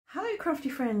crafty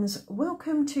friends,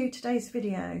 welcome to today's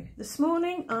video. This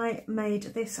morning I made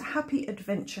this happy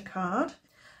adventure card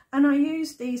and I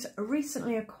used these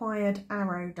recently acquired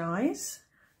arrow dies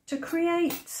to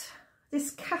create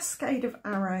this cascade of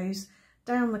arrows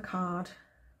down the card,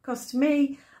 because to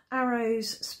me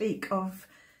arrows speak of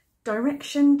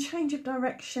direction, change of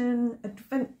direction,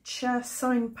 adventure,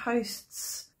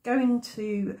 signposts, going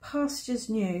to pastures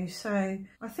new. So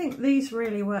I think these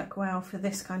really work well for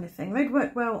this kind of thing. They'd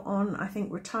work well on, I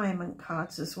think, retirement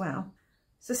cards as well.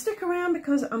 So stick around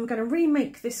because I'm going to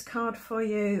remake this card for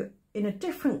you in a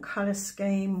different colour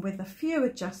scheme with a few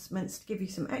adjustments to give you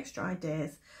some extra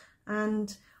ideas.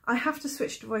 And I have to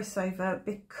switch to voiceover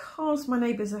because my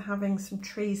neighbours are having some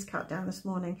trees cut down this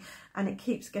morning and it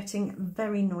keeps getting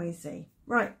very noisy.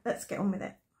 Right, let's get on with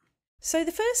it. So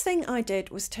the first thing I did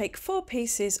was take 4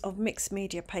 pieces of mixed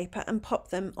media paper and pop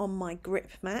them on my grip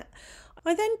mat.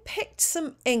 I then picked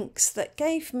some inks that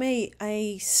gave me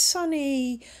a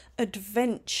sunny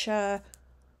adventure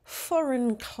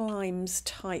foreign climes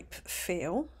type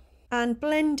feel and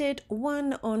blended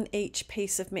one on each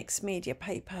piece of mixed media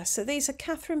paper. So these are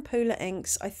Catherine Pooler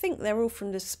inks. I think they're all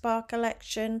from the Spa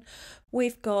collection.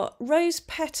 We've got rose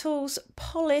petals,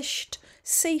 polished,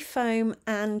 seafoam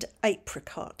and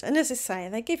apricot. And as I say,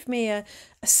 they give me a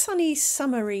sunny,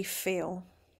 summery feel.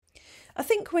 I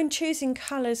think when choosing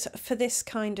colours for this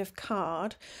kind of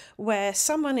card, where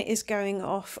someone is going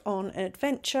off on an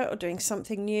adventure or doing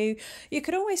something new, you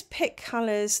could always pick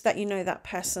colours that you know that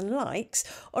person likes,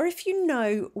 or if you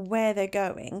know where they're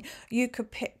going, you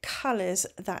could pick colours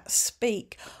that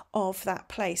speak of that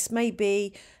place.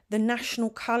 Maybe the national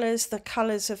colours, the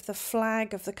colours of the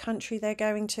flag of the country they're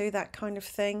going to, that kind of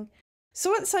thing.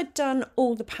 So once I'd done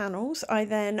all the panels, I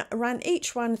then ran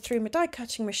each one through my die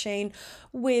cutting machine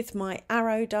with my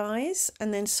arrow dies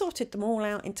and then sorted them all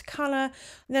out into colour.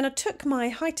 And then I took my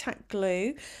high-tack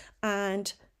glue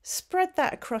and spread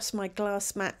that across my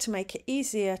glass mat to make it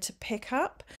easier to pick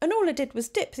up. And all I did was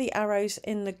dip the arrows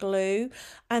in the glue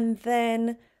and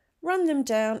then run them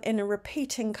down in a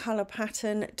repeating colour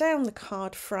pattern down the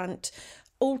card front,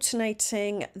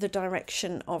 alternating the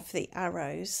direction of the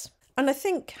arrows. And I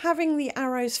think having the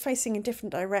arrows facing in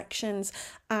different directions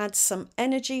adds some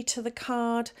energy to the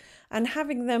card, and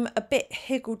having them a bit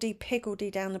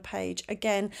higgledy-piggledy down the page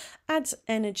again adds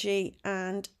energy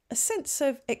and a sense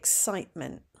of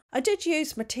excitement. I did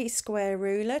use my T-square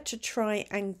ruler to try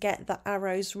and get the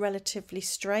arrows relatively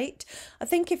straight. I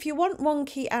think if you want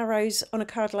wonky arrows on a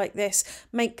card like this,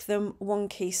 make them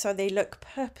wonky so they look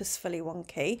purposefully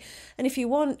wonky. And if you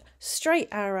want straight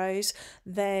arrows,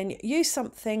 then use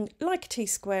something like a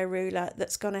T-square ruler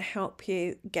that's going to help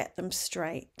you get them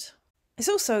straight. It's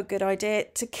also a good idea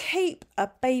to keep a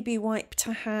baby wipe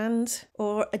to hand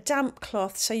or a damp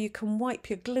cloth so you can wipe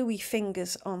your gluey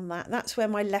fingers on that. That's where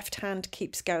my left hand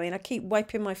keeps going. I keep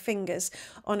wiping my fingers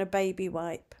on a baby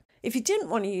wipe. If you didn't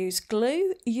want to use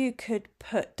glue, you could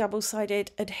put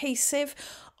double-sided adhesive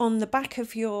on the back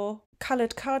of your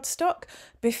coloured cardstock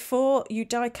before you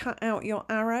die cut out your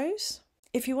arrows.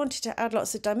 If you wanted to add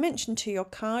lots of dimension to your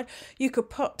card, you could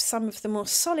pop some of the more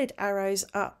solid arrows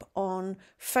up on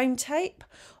foam tape,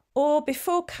 or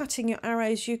before cutting your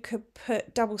arrows you could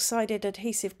put double-sided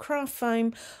adhesive craft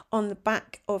foam on the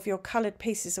back of your coloured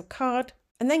pieces of card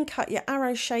and then cut your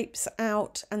arrow shapes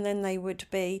out, and then they would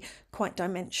be quite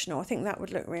dimensional. I think that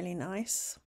would look really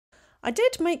nice. I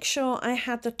did make sure I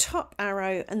had the top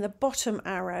arrow and the bottom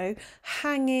arrow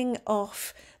hanging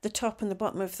off the top and the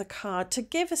bottom of the card to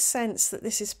give a sense that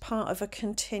this is part of a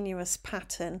continuous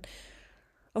pattern.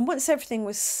 And once everything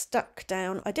was stuck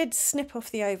down, I did snip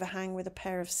off the overhang with a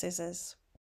pair of scissors.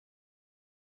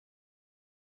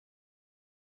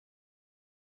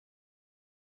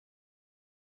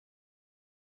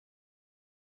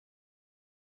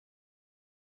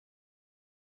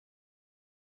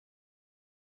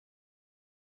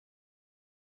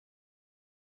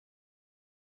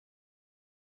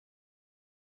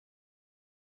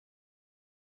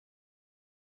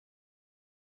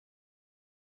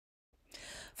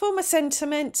 For my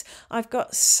sentiment, I've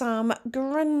got some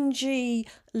grungy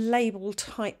label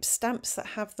type stamps that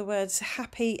have the words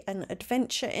happy and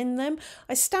adventure in them.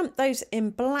 I stamped those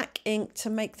in black ink to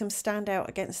make them stand out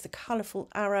against the colourful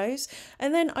arrows,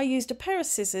 and then I used a pair of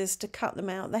scissors to cut them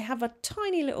out. They have a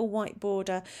tiny little white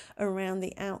border around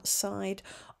the outside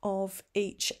of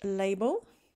each label.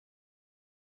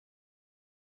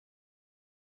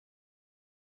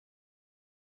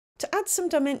 To add some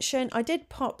dimension, I did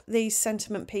pop these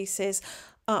sentiment pieces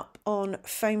up on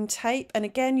foam tape and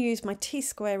again use my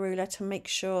T-square ruler to make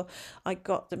sure I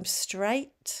got them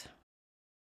straight.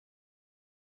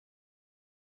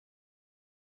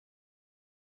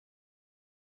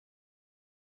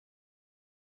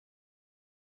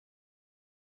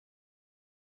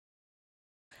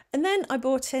 And then I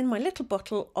bought in my little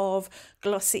bottle of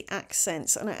glossy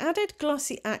accents, and I added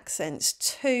glossy accents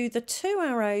to the 2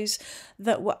 arrows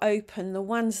that were open, the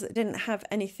ones that didn't have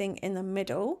anything in the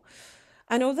middle.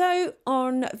 And although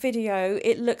on video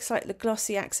it looks like the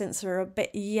glossy accents are a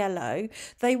bit yellow,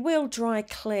 they will dry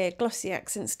clear. Glossy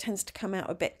accents tends to come out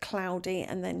a bit cloudy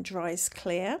and then dries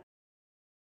clear.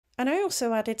 And I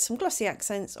also added some glossy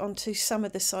accents onto some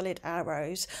of the solid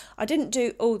arrows. I didn't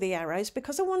do all the arrows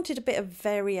because I wanted a bit of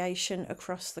variation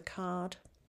across the card.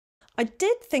 I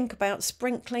did think about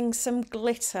sprinkling some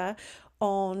glitter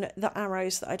on the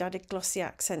arrows that I'd added glossy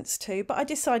accents to, but I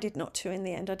decided not to in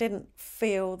the end. I didn't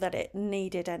feel that it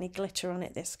needed any glitter on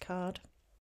it, this card.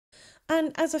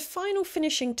 And as a final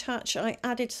finishing touch, I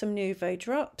added some Nouveau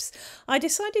drops. I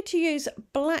decided to use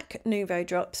black Nouveau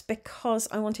drops because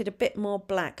I wanted a bit more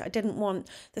black. I didn't want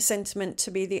the sentiment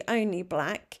to be the only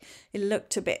black. It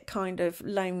looked a bit kind of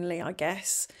lonely, I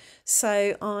guess.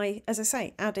 So I, as I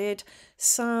say, added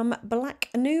some black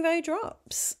Nouveau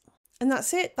drops. And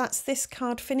that's it. That's this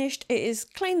card finished. It is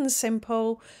clean and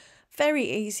simple. Very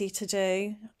easy to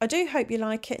do. I do hope you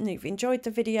like it and you've enjoyed the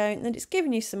video and that it's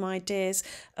given you some ideas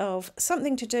of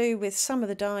something to do with some of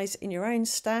the dies in your own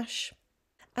stash.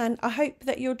 And I hope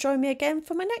that you'll join me again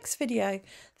for my next video.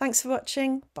 Thanks for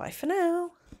watching. Bye for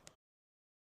now.